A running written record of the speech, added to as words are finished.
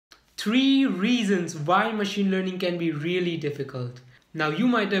3 reasons why machine learning can be really difficult. Now you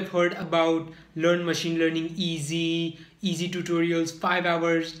might have heard about Learn Machine Learning Easy tutorials, 5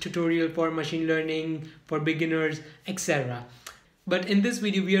 hours tutorial for machine learning for beginners, etc. But in this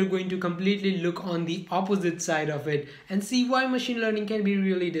video, we are going to completely look on the opposite side of it and see why machine learning can be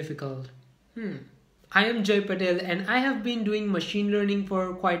really difficult. I am Jay Patel and I have been doing machine learning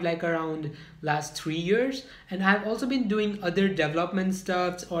for quite like around last 3 years, and I've also been doing other development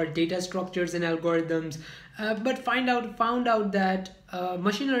stuffs or data structures and algorithms, but found out that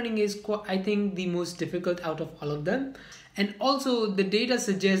machine learning is I think the most difficult out of all of them. And also the data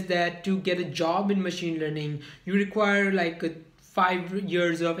suggests that to get a job in machine learning you require like 5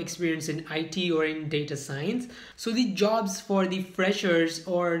 years of experience in IT or in data science. So the jobs for the freshers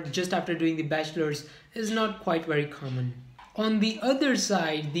or just after doing the bachelor's is not quite very common. On the other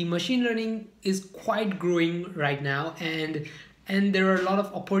side, the machine learning is quite growing right now, and there are a lot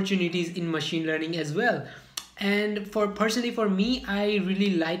of opportunities in machine learning as well. And personally for me, I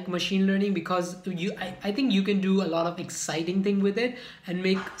really like machine learning because I think you can do a lot of exciting thing with it and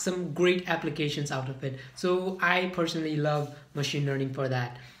make some great applications out of it. So I personally love machine learning for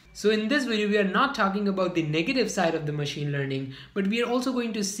that. So in this video, we are not talking about the negative side of the machine learning, but we are also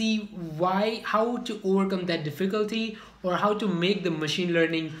going to see how to overcome that difficulty or how to make the machine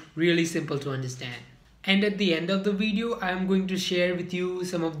learning really simple to understand. And at the end of the video, I am going to share with you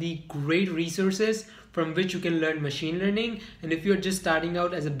some of the great resources from which you can learn machine learning. And if you're just starting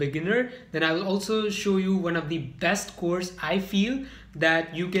out as a beginner, then I will also show you one of the best course I feel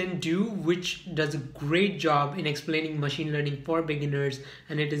that you can do, which does a great job in explaining machine learning for beginners,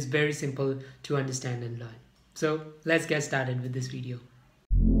 and it is very simple to understand and learn. So let's get started with this video.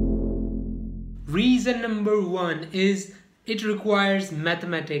 Reason number 1 is it requires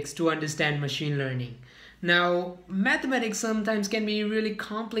mathematics to understand machine learning. Now, mathematics sometimes can be really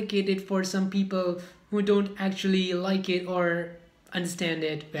complicated for some people who don't actually like it or understand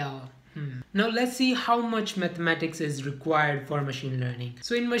it well. Now let's see how much mathematics is required for machine learning.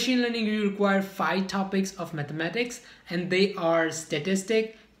 So in machine learning, you require 5 topics of mathematics, and they are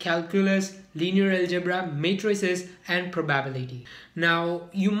statistics, calculus, linear algebra, matrices, and probability. Now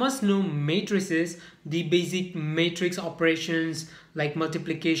you must know matrices, the basic matrix operations like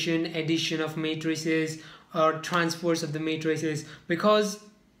multiplication, addition of matrices, or transfers of the matrices, because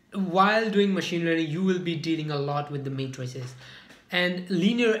while doing machine learning you will be dealing a lot with the matrices. And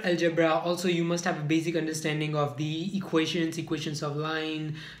linear algebra, also you must have a basic understanding of the equations of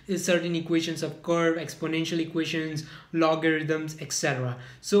line, certain equations of curve, exponential equations, logarithms, etc.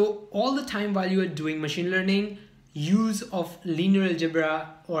 So all the time while you are doing machine learning, use of linear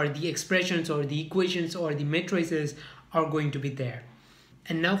algebra or the expressions or the equations or the matrices are going to be there.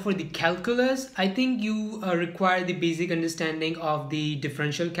 And now for the calculus, I think you require the basic understanding of the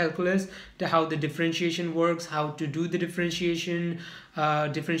differential calculus, how the differentiation works, how to do the differentiation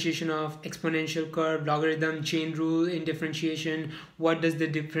of exponential curve, logarithm, chain rule in differentiation, what does the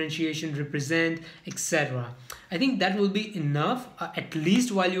differentiation represent, etc. I think that will be enough, at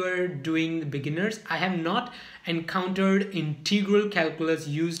least while you are doing the beginners. I have not encountered integral calculus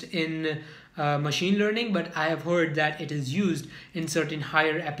used in machine learning, but I have heard that it is used in certain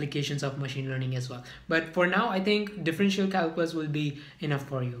higher applications of machine learning as well. But for now, I think differential calculus will be enough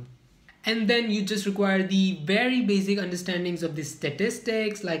for you. And then you just require the very basic understandings of the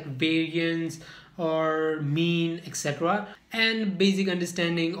statistics like variance or mean, etc., and basic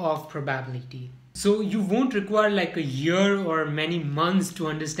understanding of probability. So you won't require like a year or many months to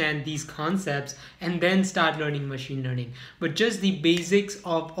understand these concepts and then start learning machine learning. But just the basics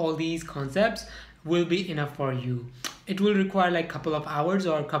of all these concepts will be enough for you. It will require like a couple of hours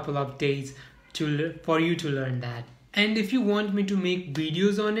or a couple of days for you to learn that. And if you want me to make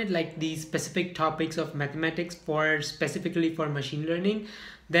videos on it, like the specific topics of mathematics specifically for machine learning,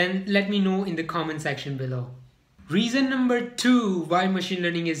 then let me know in the comment section below. Reason number 2 why machine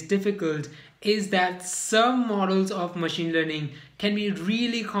learning is difficult is that some models of machine learning can be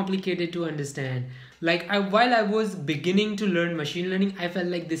really complicated to understand. Like while I was beginning to learn machine learning, I felt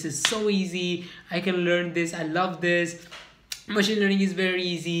like this is so easy, I can learn this, I love this, machine learning is very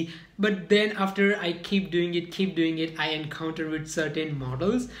easy. But then after I keep doing it, I encounter with certain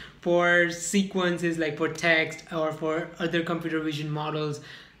models for sequences, like for text or for other computer vision models.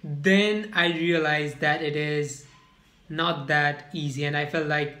 Then I realized that it is not that easy, and I felt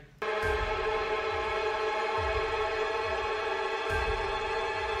like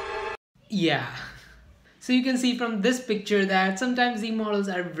yeah. So you can see from this picture that sometimes the models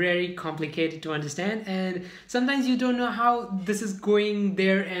are very complicated to understand, and sometimes you don't know how this is going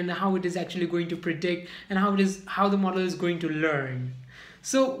there and how it is actually going to predict and how the model is going to learn.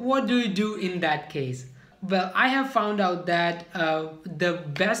 So what do you do in that case? Well, I have found out that the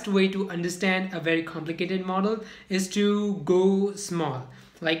best way to understand a very complicated model is to go small.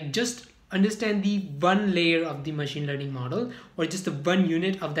 Like just understand the one layer of the machine learning model, or just the one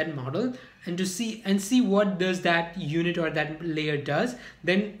unit of that model, and to see what does that unit or that layer does.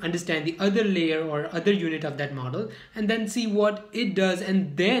 Then understand the other layer or other unit of that model, and then see what it does,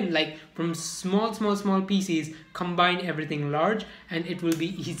 and then like from small pieces combine everything large, and it will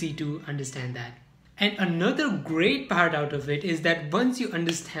be easy to understand that. And another great part out of it is that once you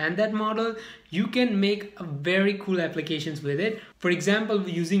understand that model, you can make very cool applications with it. For example,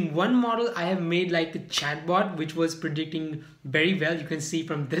 using one model, I have made like a chatbot which was predicting very well. You can see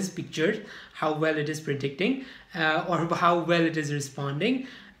from this picture how well it is predicting or how well it is responding.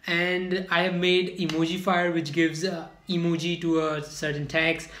 And I have made Emojifier, which gives emoji to a certain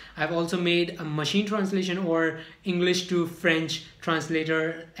text. I've also made a machine translation or English to French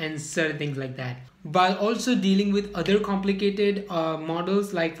translator and certain things like that. While also dealing with other complicated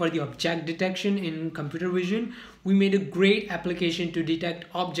models, like for the object detection in computer vision, we made a great application to detect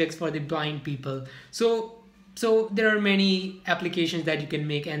objects for the blind people. So there are many applications that you can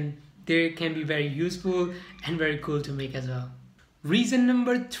make, and they can be very useful and very cool to make as well. Reason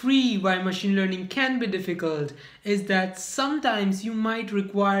number 3 why machine learning can be difficult is that sometimes you might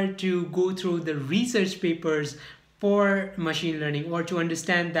require to go through the research papers for machine learning or to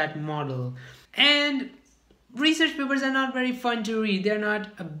understand that model. And research papers are not very fun to read.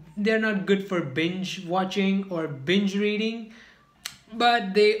 They're not good for binge watching or binge reading,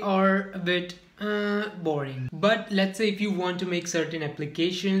 but they are a bit boring. But let's say if you want to make certain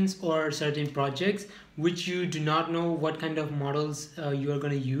applications or certain projects which you do not know what kind of models you are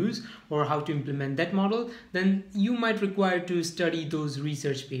going to use or how to implement that model, then you might require to study those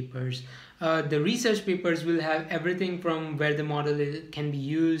research papers. The research papers will have everything from where the model can be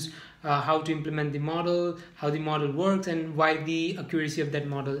used, how to implement the model, how the model works, and why the accuracy of that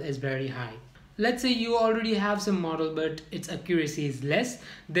model is very high. Let's say you already have some model but its accuracy is less,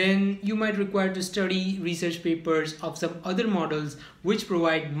 then you might require to study research papers of some other models which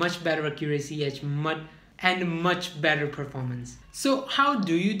provide much better accuracy and much better performance. So how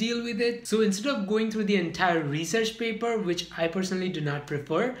do you deal with it? So instead of going through the entire research paper, which I personally do not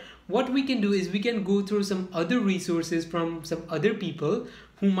prefer, what we can do is we can go through some other resources from some other people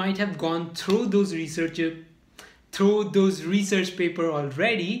who might have gone through those research paper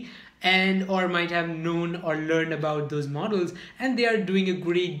already, and or might have known or learned about those models, and they are doing a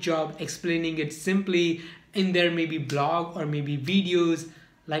great job explaining it simply in their maybe blog or maybe videos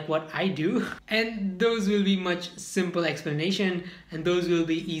like what I do. And those will be much simple explanation, and those will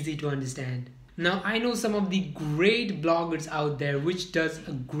be easy to understand. Now I know some of the great bloggers out there which does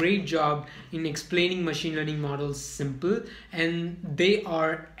a great job in explaining machine learning models simple, and they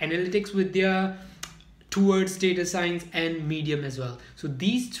are Analytics Vidya, Towards Data Science, and Medium as well. So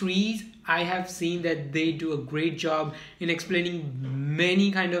these three I have seen that they do a great job in explaining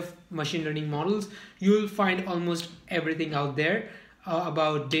many kind of machine learning models. You will find almost everything out there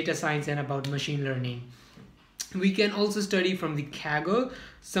about data science and about machine learning. We can also study from the Kaggle.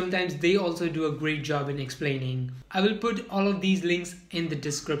 Sometimes they also do a great job in explaining. I will put all of these links in the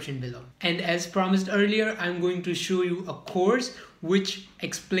description below. And as promised earlier, I'm going to show you a course which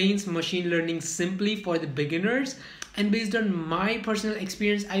explains machine learning simply for the beginners. And based on my personal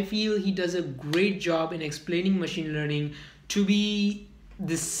experience, I feel he does a great job in explaining machine learning to be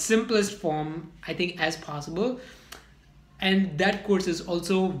the simplest form, I think, as possible. And that course is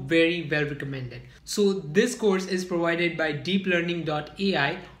also very well recommended. So this course is provided by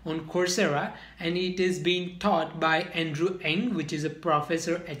deeplearning.ai on Coursera, and it is being taught by Andrew Ng, which is a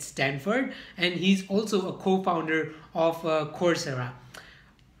professor at Stanford, and he's also a co-founder of Coursera.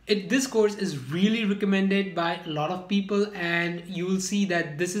 This course is really recommended by a lot of people, and you will see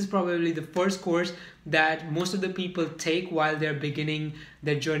that this is probably the first course that most of the people take while they're beginning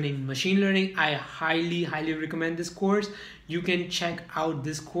their journey in machine learning. I highly recommend this course. You can check out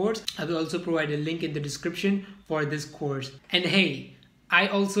this course. I will also provide a link in the description for this course. And hey, I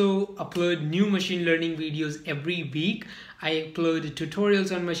also upload new machine learning videos every week. I upload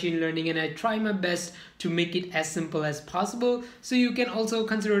tutorials on machine learning, and I try my best to make it as simple as possible. So you can also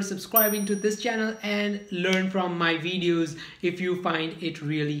consider subscribing to this channel and learn from my videos if you find it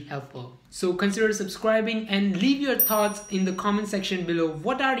really helpful. So consider subscribing and leave your thoughts in the comment section below.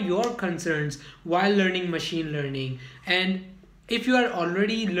 What are your concerns while learning machine learning? And if you are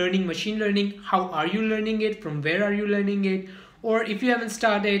already learning machine learning, how are you learning it? From where are you learning it? Or if you haven't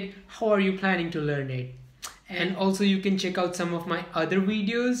started, how are you planning to learn it? And also you can check out some of my other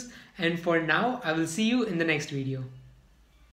videos. And for now, I will see you in the next video.